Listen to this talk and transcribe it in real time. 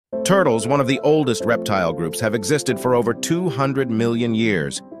Turtles, one of the oldest reptile groups, have existed for over 200 million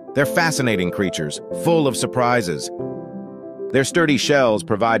years. They're fascinating creatures, full of surprises. Their sturdy shells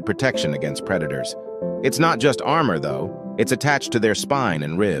provide protection against predators. It's not just armor, though. It's attached to their spine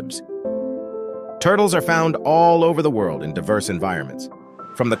and ribs. Turtles are found all over the world in diverse environments.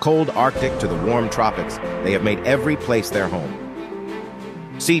 From the cold Arctic to the warm tropics, they have made every place their home.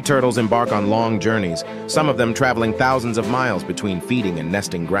 Sea turtles embark on long journeys, some of them traveling thousands of miles between feeding and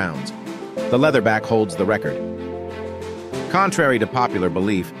nesting grounds. The leatherback holds the record. Contrary to popular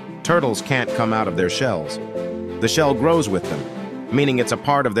belief, turtles can't come out of their shells. The shell grows with them, meaning it's a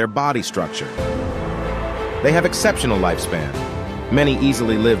part of their body structure. They have exceptional lifespan. Many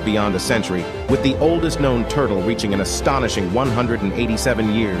easily live beyond a century, with the oldest known turtle reaching an astonishing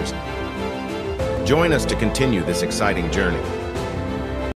 187 years. Join us to continue this exciting journey.